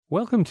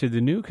Welcome to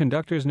the new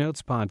Conductor's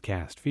Notes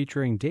podcast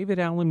featuring David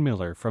Allen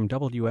Miller from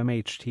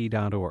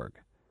WMHT.org.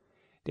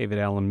 David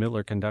Allen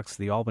Miller conducts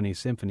the Albany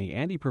Symphony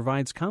and he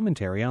provides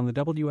commentary on the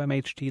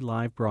WMHT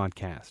live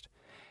broadcast.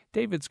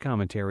 David's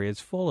commentary is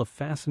full of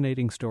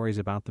fascinating stories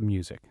about the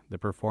music, the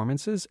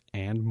performances,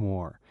 and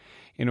more.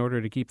 In order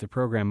to keep the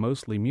program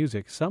mostly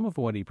music, some of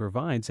what he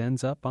provides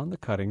ends up on the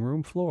cutting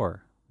room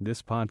floor.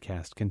 This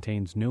podcast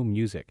contains no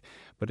music,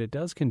 but it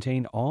does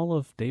contain all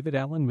of David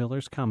Allen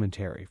Miller's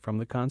commentary from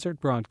the concert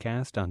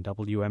broadcast on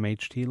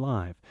WMHT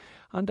Live,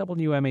 on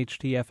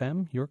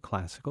WMHT-FM, your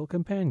classical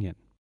companion.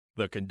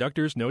 The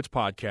Conductor's Notes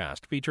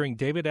podcast, featuring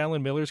David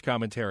Allen Miller's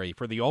commentary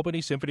for the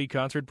Albany Symphony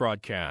concert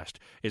broadcast,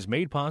 is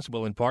made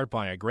possible in part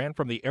by a grant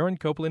from the Aaron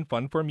Copland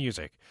Fund for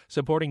Music,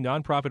 supporting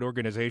nonprofit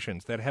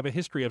organizations that have a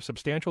history of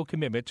substantial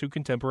commitment to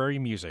contemporary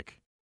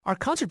music. Our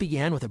concert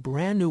began with a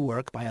brand new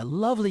work by a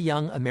lovely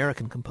young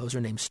American composer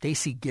named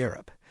Stacey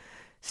Garrop.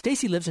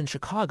 Stacey lives in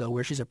Chicago,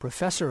 where she's a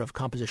professor of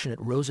composition at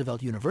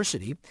Roosevelt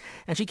University,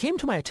 and she came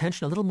to my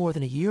attention a little more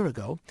than a year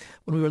ago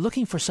when we were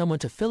looking for someone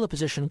to fill a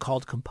position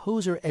called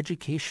Composer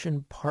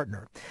Education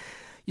Partner.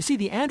 You see,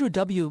 the Andrew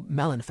W.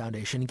 Mellon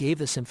Foundation gave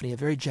the symphony a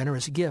very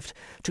generous gift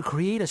to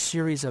create a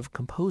series of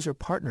composer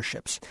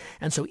partnerships.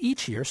 And so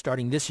each year,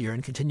 starting this year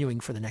and continuing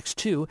for the next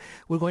two,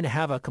 we're going to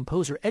have a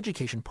composer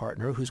education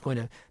partner who's going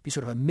to be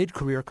sort of a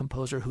mid-career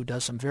composer who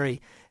does some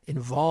very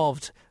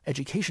involved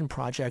education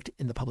project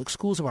in the public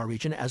schools of our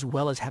region, as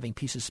well as having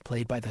pieces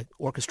played by the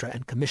orchestra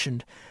and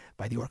commissioned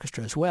by the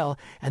orchestra as well.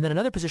 And then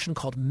another position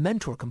called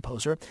mentor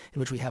composer, in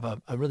which we have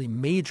a really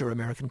major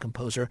American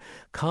composer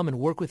come and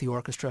work with the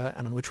orchestra,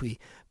 and on which we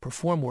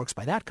perform works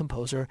by that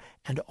composer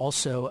and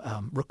also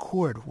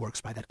record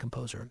works by that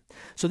composer.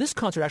 So this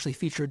concert actually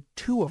featured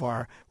two of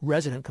our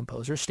resident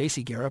composers,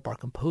 Stacey Garrop, our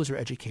composer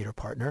educator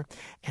partner,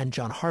 and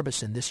John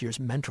Harbison, this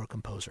year's mentor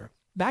composer.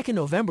 Back in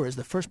November, as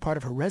the first part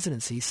of her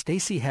residency,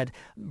 Stacey had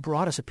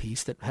brought us a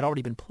piece that had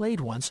already been played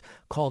once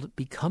called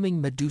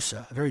Becoming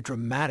Medusa, a very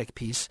dramatic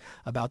piece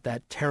about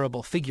that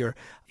terrible figure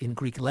in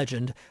Greek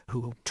legend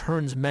who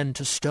turns men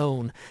to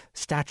stone,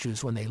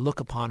 statues, when they look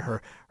upon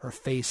her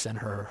face and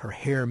her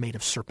hair made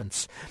of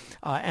serpents.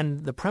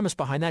 And the premise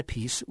behind that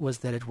piece was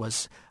that it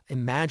was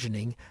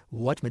imagining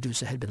what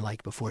Medusa had been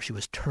like before she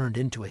was turned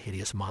into a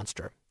hideous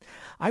monster.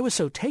 I was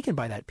so taken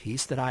by that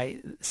piece that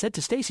I said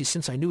to Stacey,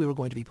 since I knew we were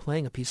going to be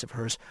playing a piece of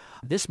hers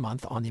this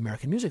month on the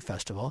American Music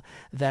Festival,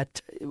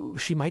 that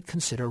she might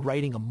consider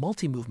writing a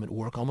multi-movement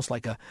work, almost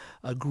like a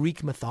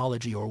Greek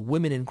mythology or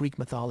women in Greek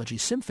mythology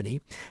symphony,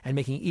 and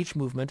making each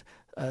movement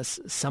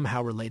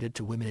somehow related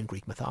to women in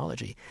Greek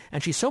mythology.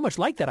 And she so much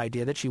liked that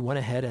idea that she went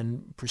ahead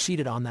and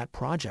proceeded on that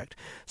project.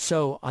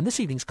 So on this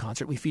evening's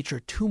concert, we feature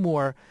two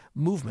more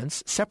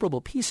movements,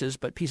 separable pieces,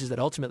 but pieces that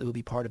ultimately will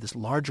be part of this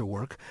larger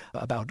work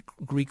about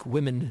Greek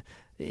women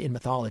in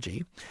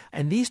mythology.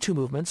 And these two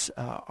movements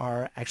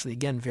are actually,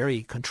 again,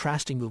 very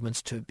contrasting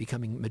movements to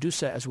Becoming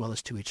Medusa as well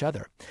as to each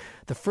other.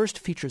 The first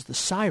features the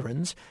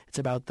Sirens. It's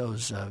about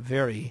those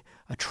very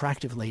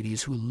attractive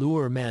ladies who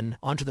lure men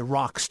onto the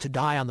rocks to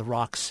die on the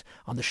rocks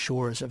on the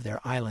shores of their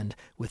island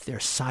with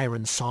their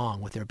siren song,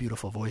 with their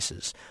beautiful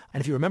voices.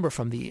 And if you remember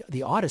from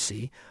the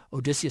Odyssey,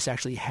 Odysseus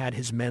actually had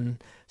his men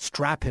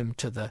strap him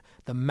to the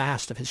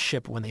mast of his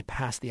ship when they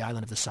passed the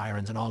island of the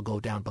Sirens and all go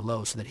down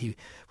below, so that he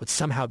would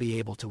somehow be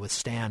able to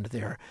withstand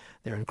their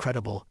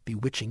incredible,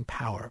 bewitching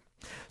power.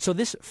 So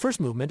this first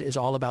movement is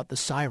all about the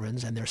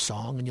Sirens and their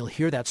song, and you'll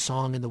hear that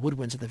song in the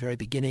woodwinds at the very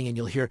beginning, and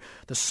you'll hear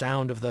the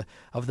sound of the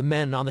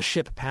men on the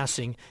ship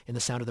passing in the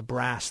sound of the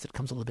brass that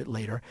comes a little bit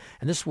later.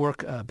 And this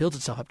work builds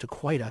itself up to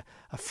quite a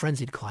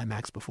frenzied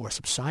climax before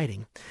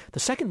subsiding.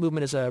 The second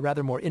movement is a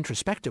rather more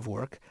introspective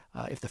work.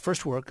 If the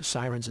first work,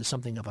 Sirens, is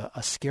something of a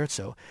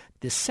scherzo,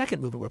 this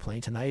second movement we're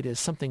playing tonight is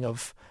something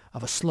of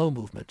a slow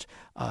movement,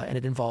 and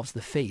it involves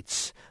the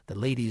fates, the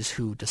ladies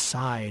who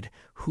decide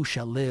who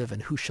shall live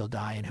and who shall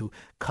die, and who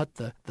cut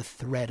the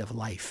thread of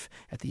life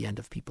at the end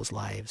of people's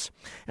lives.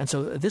 And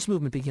so this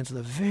movement begins with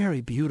a very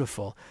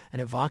beautiful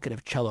and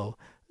evocative cello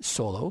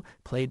solo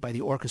played by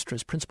the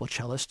orchestra's principal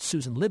cellist,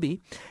 Susan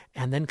Libby,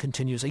 and then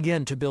continues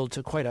again to build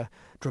to quite a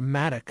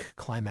dramatic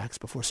climax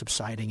before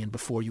subsiding, and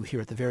before you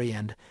hear at the very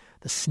end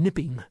the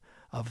snipping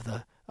of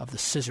the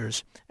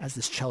scissors as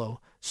this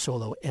cello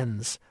solo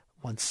ends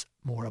once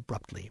more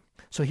abruptly.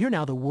 So here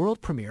now the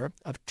world premiere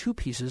of two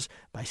pieces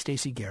by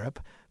Stacey Garrop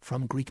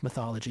from Greek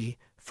mythology,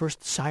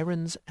 first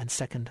Sirens and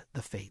second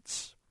The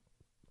Fates.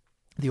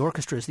 The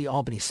orchestra is the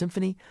Albany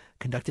Symphony,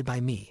 conducted by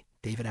me,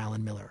 David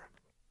Allen Miller.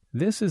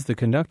 This is the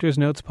Conductor's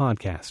Notes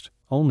podcast,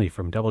 only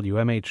from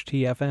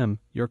WMHT-FM,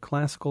 your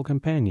classical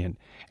companion,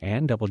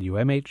 and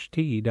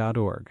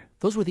WMHT.org.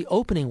 Those were the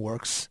opening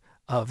works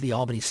of the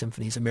Albany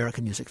Symphony's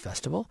American Music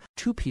Festival,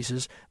 two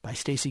pieces by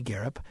Stacey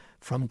Garrop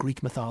from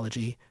Greek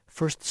mythology,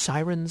 first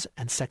Sirens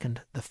and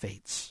second The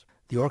Fates.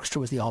 The orchestra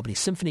was the Albany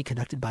Symphony,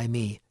 conducted by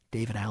me,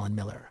 David Allen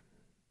Miller.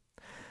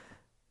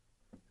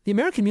 The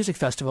American Music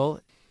Festival,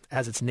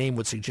 as its name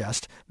would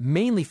suggest,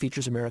 mainly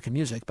features American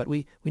music, but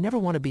we never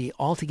want to be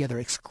altogether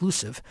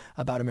exclusive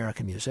about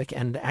American music.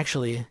 And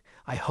actually,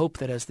 I hope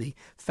that as the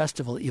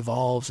festival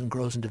evolves and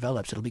grows and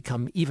develops, it'll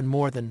become even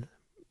more than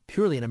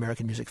purely an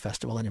American music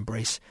festival and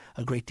embrace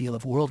a great deal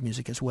of world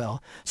music as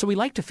well. So we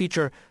like to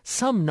feature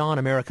some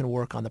non-American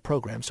work on the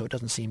program so it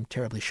doesn't seem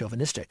terribly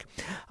chauvinistic.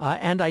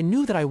 And I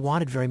knew that I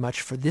wanted very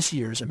much for this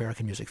year's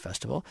American Music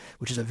Festival,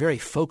 which is a very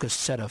focused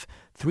set of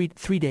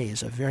three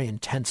days of very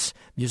intense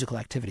musical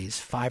activities,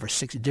 5 or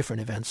 6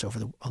 different events over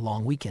a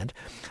long weekend,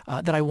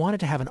 that I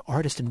wanted to have an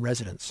artist in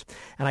residence.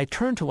 And I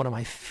turned to one of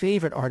my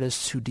favorite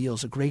artists who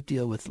deals a great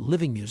deal with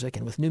living music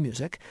and with new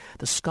music,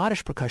 the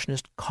Scottish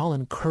percussionist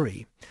Colin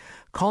Currie.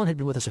 Colin had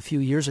been with us a few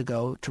years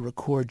ago to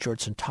record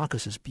George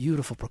Tsontakis'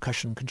 beautiful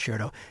percussion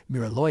concerto,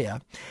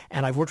 Miraloya,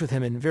 and I've worked with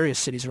him in various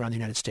cities around the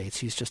United States.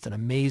 He's just an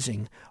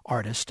amazing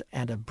artist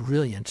and a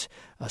brilliant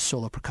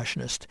solo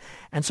percussionist.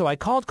 And so I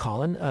called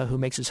Colin, who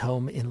makes his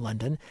home in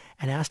London,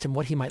 and asked him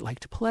what he might like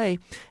to play.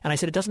 And I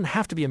said, it doesn't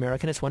have to be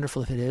American. It's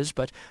wonderful if it is,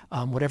 but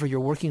whatever you're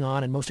working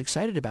on and most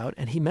excited about.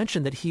 And he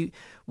mentioned that he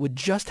would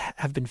just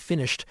have been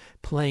finished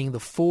playing the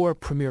 4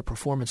 premiere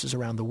performances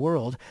around the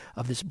world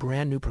of this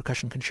brand new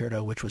percussion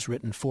concerto, which was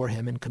written for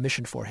him and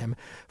commissioned for him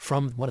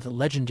from one of the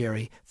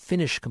legendary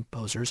Finnish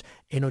composers,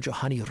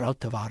 Eino-Juhani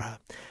Rautavaara.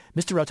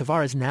 Mr.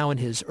 Rautavaara is now in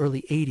his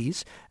early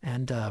 80s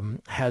and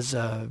has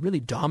really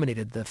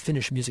dominated the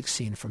Finnish music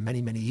scene for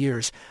many, many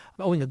years,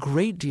 owing a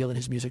great deal in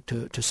his music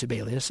to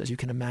Sibelius. As you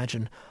can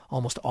imagine,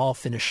 almost all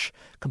Finnish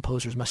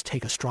composers must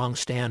take a strong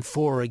stand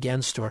for or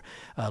against, or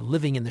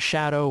living in the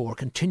shadow or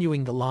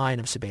continuing the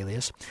line of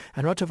Sibelius.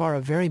 And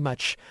Rautavaara very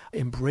much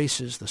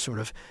embraces the sort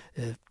of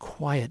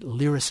quiet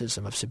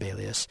lyricism of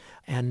Sibelius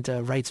and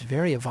writes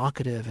very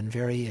evocative and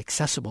very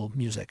accessible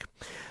music.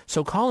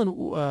 So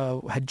Colin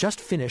had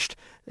just finished,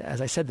 as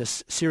I said,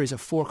 this series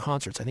of 4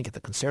 concerts, I think at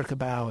the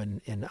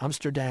Concertgebouw in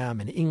Amsterdam,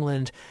 in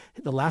England.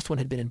 The last one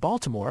had been in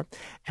Baltimore.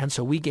 And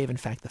so we gave, in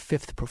fact, the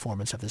 5th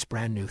performance of this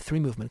brand new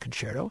 3-movement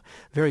concerto.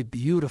 Very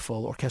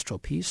beautiful orchestral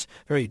piece,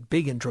 very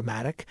big and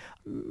dramatic,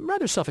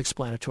 rather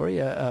self-explanatory,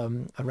 a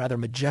rather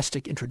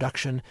majestic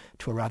introduction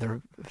to a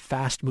rather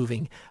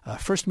fast-moving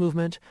first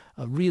movement,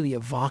 a really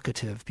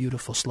evocative,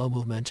 beautiful slow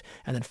movement,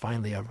 and then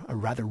finally a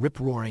rather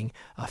rip-roaring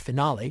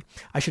finale.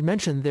 I should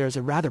mention there's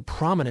a rather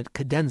prominent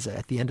cadenza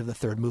at the end of the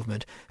 3rd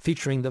movement,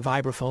 featuring the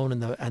vibraphone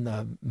and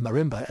the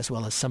marimba, as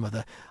well as some of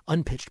the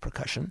unpitched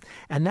percussion.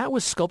 And that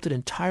was sculpted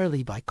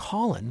entirely by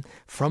Colin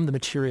from the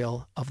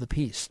material of the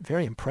piece.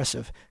 Very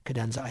impressive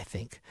cadenza, I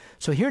think.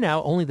 So here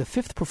now, only the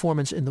 5th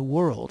performance in the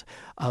world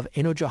of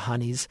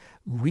Eino-Juhani's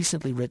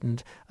recently written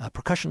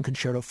percussion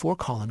concerto for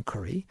Colin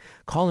Currie.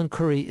 Colin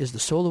Currie is the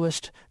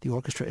soloist. The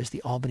orchestra is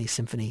the Albany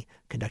Symphony,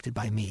 conducted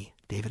by me,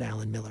 David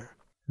Allen Miller.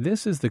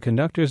 This is the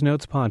Conductor's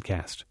Notes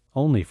podcast,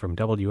 only from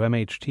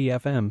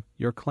WMHT-FM,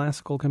 your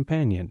classical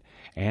companion,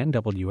 and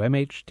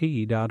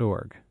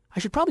WMHT.org. I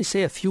should probably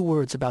say a few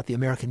words about the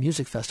American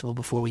Music Festival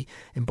before we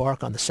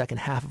embark on the second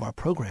half of our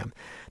program.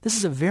 This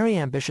is a very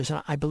ambitious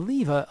and I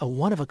believe a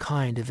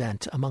one-of-a-kind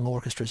event among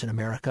orchestras in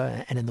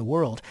America and in the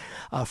world.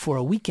 For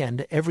a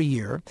weekend every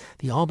year,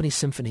 the Albany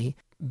Symphony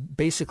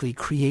basically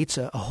creates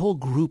a whole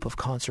group of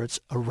concerts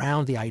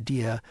around the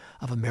idea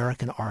of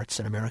American arts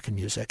and American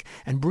music,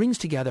 and brings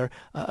together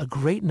a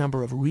great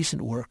number of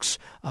recent works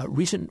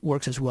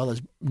as well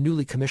as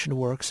newly commissioned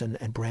works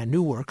and brand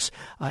new works,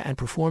 and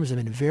performs them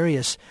in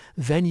various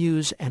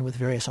venues and with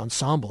various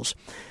ensembles.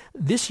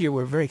 This year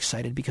we're very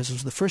excited because it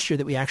was the first year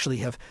that we actually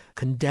have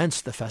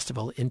condensed the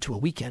festival into a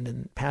weekend.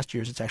 In past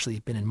years it's actually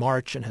been in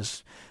March and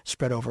has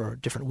spread over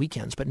different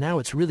weekends, but now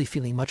it's really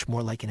feeling much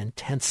more like an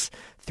intense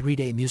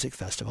 3-day music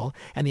festival.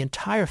 And the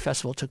entire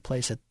festival took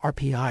place at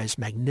RPI's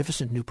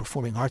magnificent new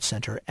Performing Arts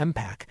Center,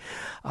 MPAC.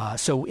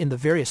 So in the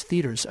various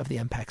theaters of the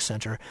MPAC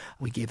Center,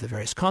 we gave the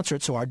various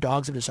concerts. So our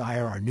Dogs of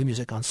Desire, our new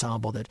music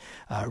ensemble that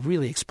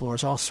really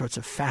explores all sorts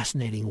of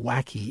fascinating,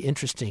 wacky,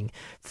 interesting,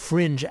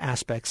 fringe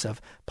aspects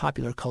of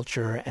popular culture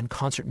and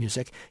concert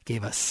music,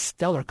 gave a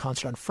stellar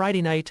concert on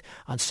Friday night.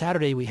 On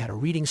Saturday, we had a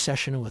reading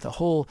session with a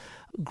whole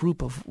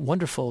group of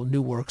wonderful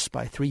new works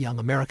by 3 young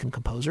American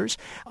composers.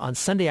 On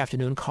Sunday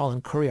afternoon,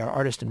 Colin Currie, our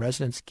artist in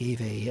residence,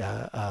 gave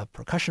a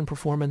percussion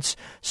performance.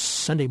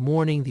 Sunday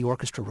morning, the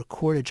orchestra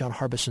recorded John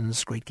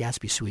Harbison's Great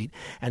Gatsby Suite.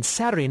 And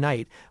Saturday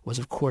night was,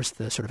 of course,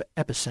 the sort of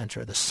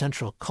epicenter, the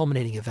central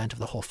culminating event of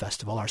the whole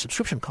festival, our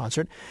subscription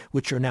concert,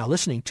 which you're now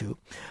listening to.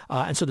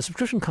 And so the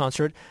subscription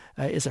concert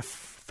is a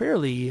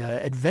fairly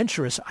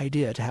adventurous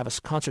idea to have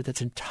a concert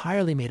that's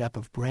entirely made up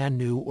of brand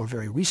new or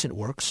very recent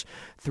works,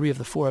 3 of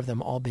the 4 of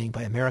them all being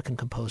by American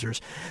composers.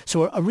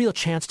 So a real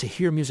chance to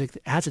hear music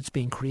as it's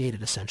being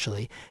created,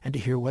 essentially, and to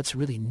hear what's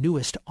really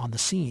newest on the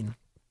scene.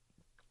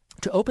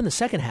 To open the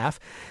second half,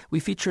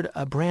 we featured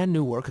a brand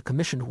new work, a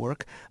commissioned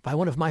work, by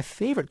one of my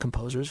favorite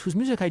composers, whose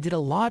music I did a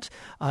lot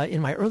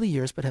in my early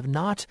years, but have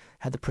not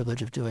had the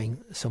privilege of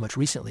doing so much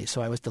recently.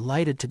 So I was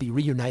delighted to be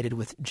reunited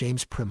with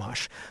James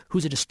Primash,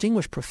 who's a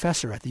distinguished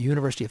professor at the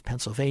University of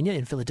Pennsylvania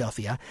in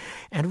Philadelphia,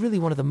 and really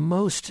one of the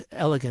most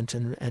elegant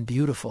and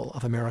beautiful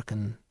of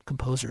American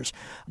composers.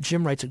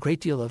 Jim writes a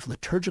great deal of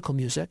liturgical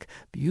music,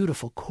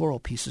 beautiful choral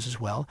pieces as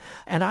well.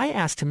 And I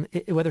asked him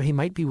whether he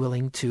might be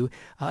willing to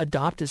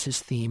adopt as his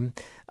theme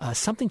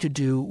something to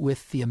do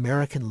with the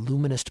American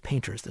Luminist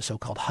painters, the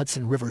so-called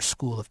Hudson River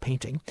School of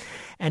Painting.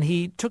 And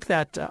he took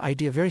that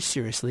idea very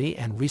seriously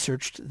and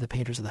researched the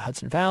painters of the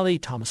Hudson Valley,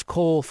 Thomas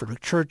Cole,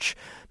 Frederick Church,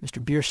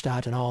 Mr.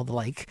 Bierstadt, and all the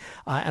like,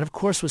 and of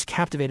course was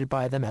captivated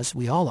by them, as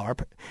we all are.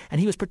 And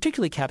he was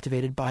particularly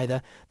captivated by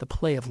the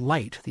play of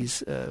light.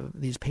 These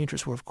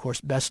painters were, of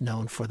course, best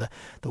known for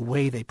the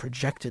way they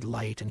projected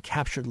light and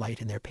captured light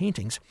in their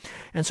paintings.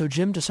 And so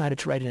Jim decided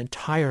to write an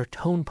entire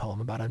tone poem,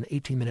 about an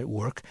 18-minute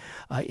work,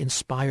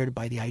 inspired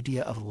by the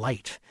idea of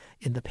light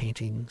in the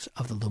paintings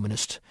of the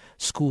Luminist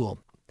school.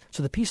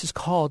 So the piece is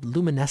called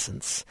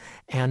Luminescence,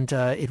 and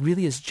it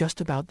really is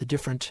just about the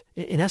different.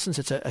 In essence,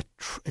 it's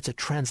a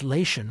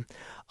translation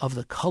of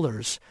the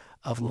colors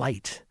of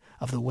light,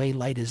 of the way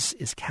light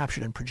is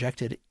captured and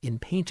projected in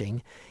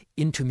painting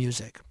into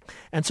music.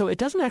 And so it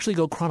doesn't actually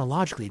go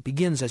chronologically. It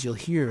begins, as you'll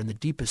hear, in the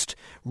deepest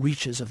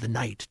reaches of the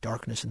night,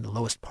 darkness in the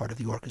lowest part of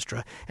the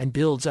orchestra, and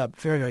builds up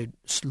very, very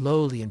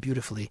slowly and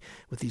beautifully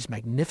with these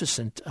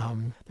magnificent,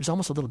 there's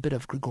almost a little bit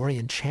of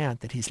Gregorian chant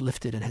that he's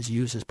lifted and has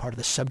used as part of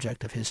the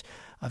subject of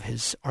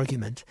his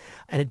argument.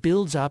 And it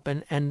builds up,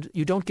 and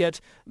you don't get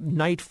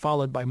night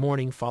followed by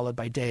morning, followed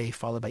by day,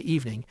 followed by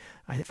evening.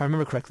 If I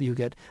remember correctly, you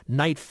get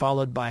night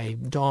followed by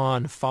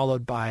dawn,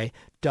 followed by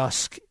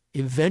dusk,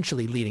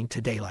 eventually leading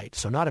to daylight.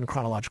 So not in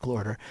chronological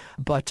order,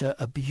 but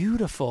a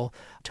beautiful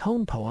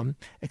tone poem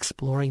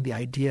exploring the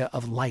idea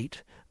of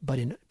light, but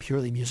in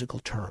purely musical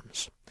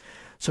terms.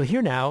 So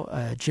here now,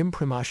 Jim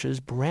Primash's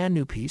brand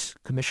new piece,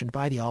 commissioned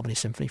by the Albany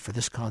Symphony for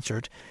this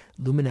concert,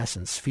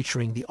 Luminescence,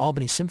 featuring the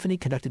Albany Symphony,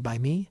 conducted by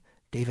me,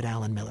 David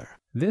Allen Miller.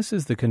 This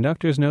is the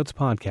Conductor's Notes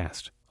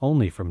podcast,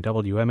 only from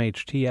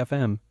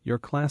WMHT-FM, your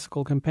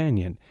classical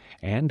companion,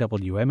 and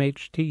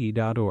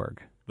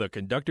WMHT.org. The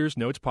Conductor's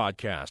Notes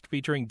podcast,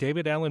 featuring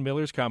David Allen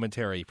Miller's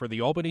commentary for the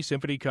Albany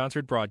Symphony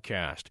Concert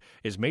broadcast,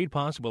 is made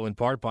possible in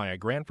part by a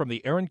grant from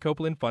the Aaron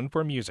Copland Fund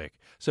for Music,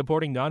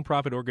 supporting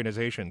nonprofit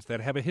organizations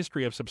that have a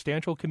history of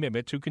substantial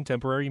commitment to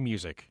contemporary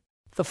music.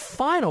 The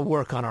final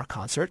work on our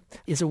concert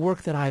is a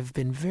work that I've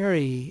been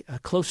very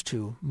close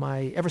to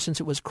ever since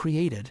it was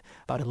created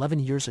about 11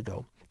 years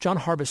ago. John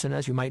Harbison,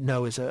 as you might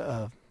know, is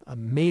a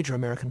major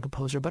American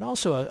composer, but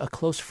also a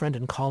close friend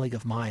and colleague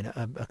of mine,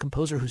 a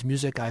composer whose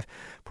music I've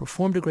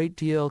performed a great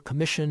deal,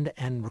 commissioned,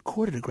 and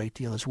recorded a great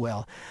deal as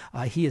well.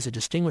 He is a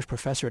distinguished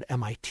professor at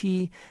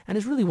MIT and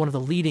is really one of the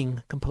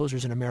leading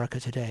composers in America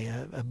today,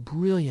 a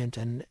brilliant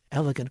and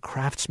elegant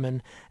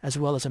craftsman, as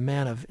well as a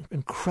man of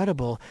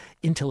incredible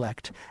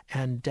intellect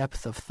and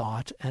depth of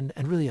thought, and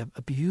really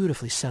a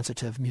beautifully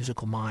sensitive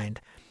musical mind.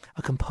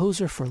 A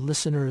composer for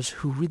listeners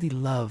who really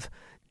love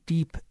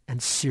deep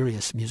and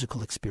serious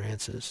musical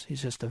experiences.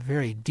 He's just a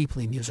very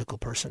deeply musical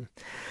person.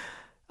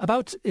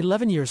 About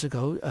 11 years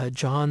ago,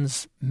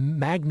 John's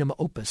magnum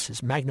opus,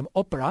 his magnum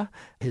opera,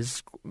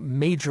 his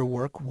major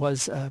work,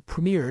 was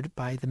premiered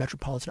by the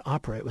Metropolitan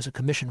Opera. It was a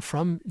commission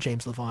from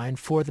James Levine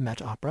for the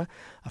Met Opera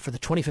for the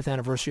 25th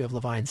anniversary of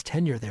Levine's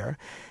tenure there.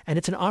 And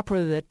it's an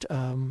opera that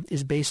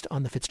is based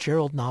on the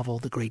Fitzgerald novel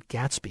The Great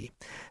Gatsby.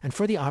 And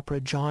for the opera,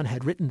 John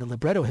had written the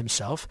libretto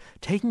himself,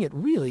 taking it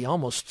really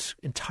almost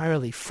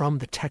entirely from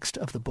the text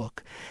of the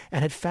book,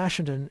 and had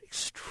fashioned an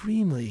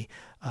extremely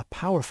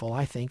powerful,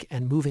 I think,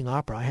 and moving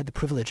opera. I had the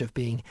privilege of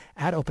being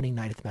at opening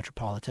night at the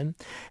Metropolitan.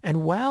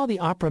 And while the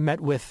opera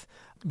met with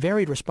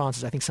varied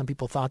responses, I think some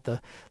people thought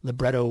the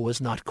libretto was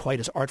not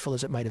quite as artful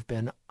as it might have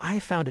been. I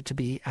found it to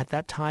be, at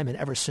that time and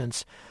ever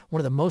since,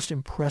 one of the most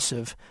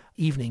impressive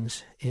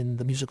evenings in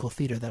the musical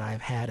theater that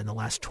I've had in the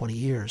last 20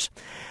 years.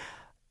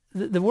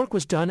 The work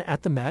was done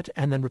at the Met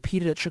and then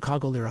repeated at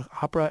Chicago Lyric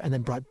Opera and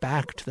then brought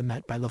back to the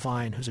Met by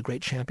Levine, who's a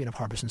great champion of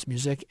Harbison's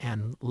music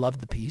and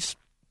loved the piece.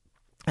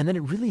 And then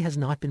it really has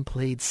not been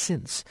played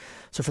since.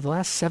 So for the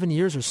last 7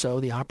 years or so,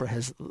 the opera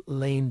has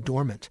lain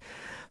dormant.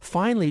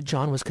 Finally,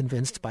 John was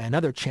convinced by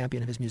another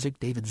champion of his music,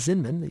 David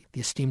Zinman, the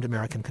esteemed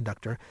American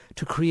conductor,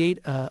 to create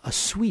a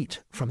suite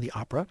from the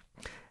opera.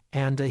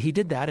 And he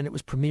did that, and it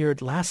was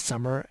premiered last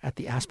summer at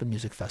the Aspen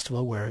Music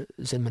Festival, where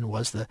Zinman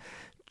was the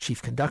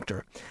chief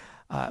conductor.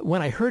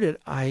 When I heard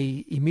it,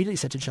 I immediately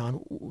said to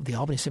John, the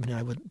Albany Symphony and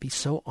I would be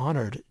so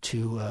honored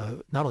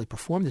to not only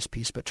perform this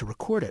piece, but to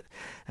record it.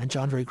 And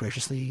John very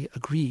graciously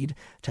agreed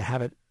to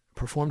have it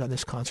performed on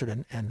this concert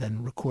and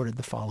then recorded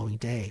the following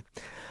day.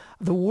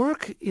 The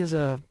work is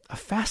a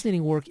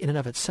fascinating work in and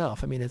of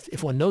itself. I mean,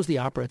 if one knows the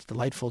opera, it's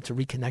delightful to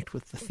reconnect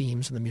with the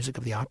themes and the music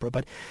of the opera,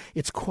 but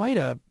it's quite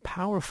a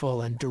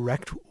powerful and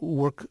direct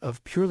work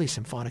of purely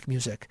symphonic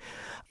music.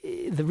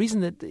 The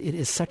reason that it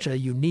is such a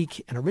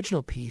unique and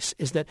original piece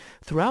is that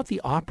throughout the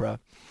opera,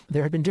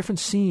 there had been different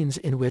scenes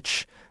in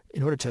which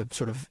in order to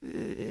sort of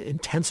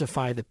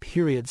intensify the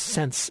period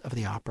sense of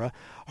the opera,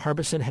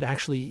 Harbison had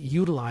actually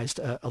utilized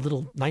a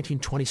little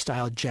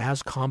 1920-style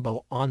jazz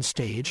combo on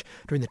stage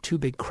during the two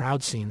big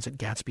crowd scenes at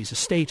Gatsby's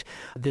estate.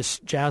 This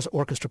jazz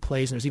orchestra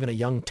plays, and there's even a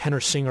young tenor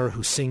singer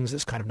who sings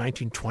this kind of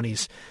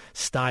 1920s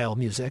style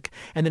music.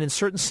 And then in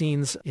certain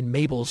scenes in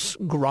Mabel's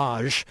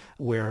garage,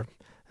 where,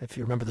 if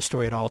you remember the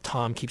story at all,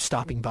 Tom keeps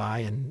stopping by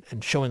and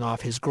showing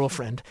off his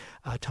girlfriend,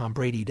 Tom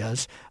Brady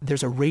does.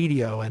 There's a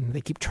radio, and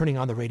they keep turning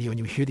on the radio, and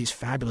you hear these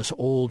fabulous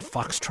old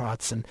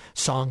foxtrots and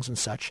songs and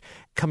such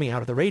coming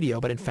out of the radio,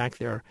 but in fact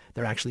they're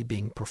actually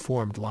being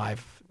performed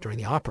live during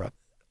the opera.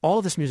 All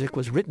of this music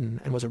was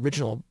written and was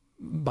original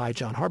by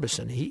John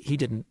Harbison. He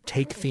didn't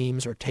take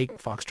themes or take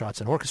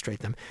foxtrots and orchestrate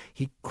them.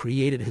 He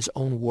created his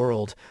own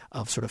world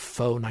of sort of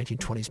faux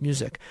 1920s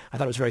music. I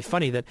thought it was very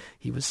funny that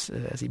he was,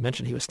 as he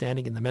mentioned, he was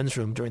standing in the men's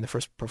room during the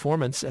first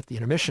performance at the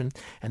intermission,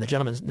 and the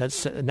gentleman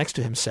next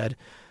to him said,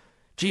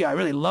 "Gee, I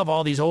really love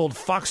all these old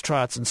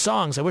foxtrots and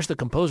songs. I wish the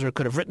composer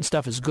could have written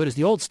stuff as good as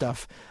the old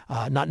stuff,"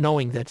 not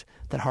knowing that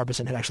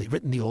Harbison had actually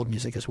written the old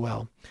music as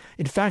well.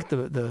 In fact,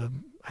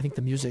 I think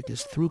the music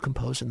is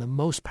composed in the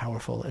most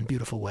powerful and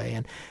beautiful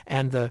way,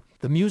 and the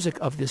music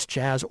of this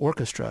jazz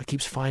orchestra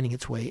keeps finding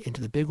its way into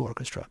the big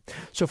orchestra.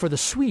 So for the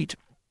suite,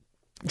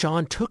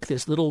 John took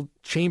this little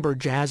chamber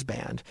jazz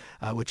band,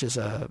 which is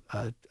a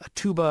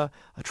tuba,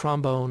 a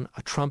trombone,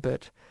 a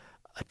trumpet,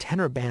 a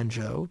tenor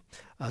banjo,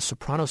 a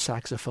soprano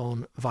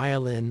saxophone,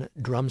 violin,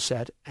 drum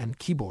set, and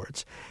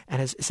keyboards,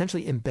 and has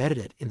essentially embedded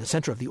it in the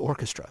center of the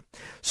orchestra.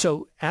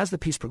 So as the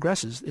piece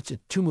progresses, it's a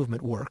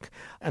two-movement work,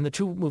 and the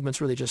two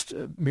movements really just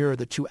mirror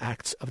the two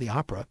acts of the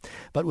opera.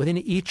 But within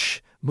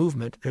each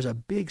movement, there's a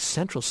big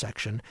central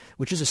section,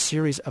 which is a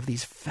series of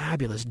these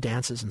fabulous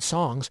dances and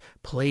songs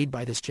played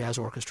by this jazz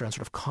orchestra and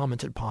sort of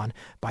commented upon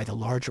by the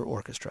larger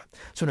orchestra.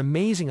 So an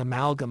amazing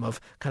amalgam of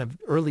kind of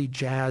early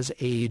jazz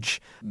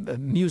age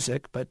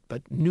music, but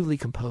newly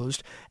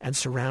composed, and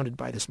surrounded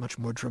by this much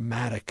more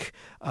dramatic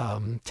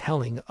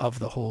telling of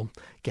the whole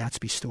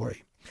Gatsby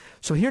story.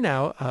 So here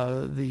now,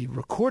 the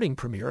recording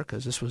premiere,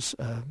 because this was,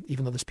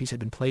 even though this piece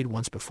had been played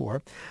once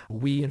before,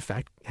 we in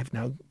fact have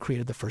now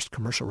created the first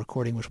commercial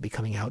recording, which will be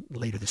coming out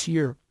later this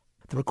year.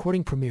 The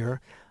recording premiere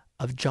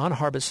of John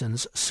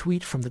Harbison's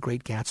Suite from the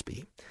Great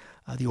Gatsby.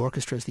 The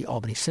orchestra is the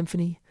Albany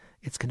Symphony.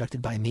 It's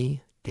conducted by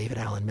me, David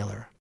Alan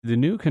Miller. The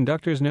new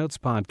Conductor's Notes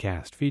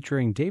podcast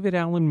featuring David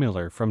Alan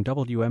Miller from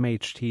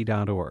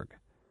WMHT.org.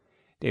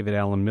 David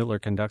Alan Miller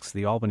conducts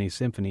the Albany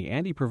Symphony,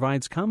 and he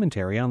provides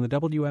commentary on the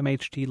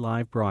WMHT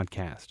live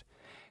broadcast.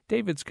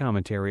 David's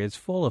commentary is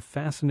full of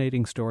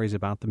fascinating stories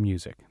about the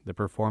music, the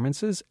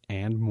performances,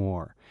 and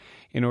more.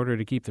 In order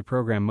to keep the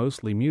program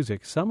mostly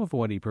music, some of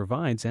what he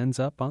provides ends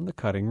up on the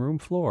cutting room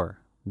floor.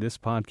 This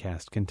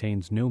podcast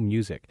contains no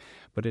music,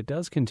 but it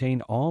does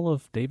contain all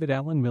of David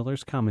Alan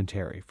Miller's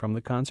commentary from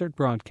the concert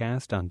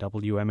broadcast on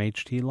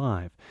WMHT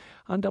Live,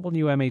 on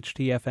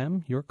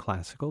WMHT-FM, your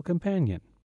classical companion.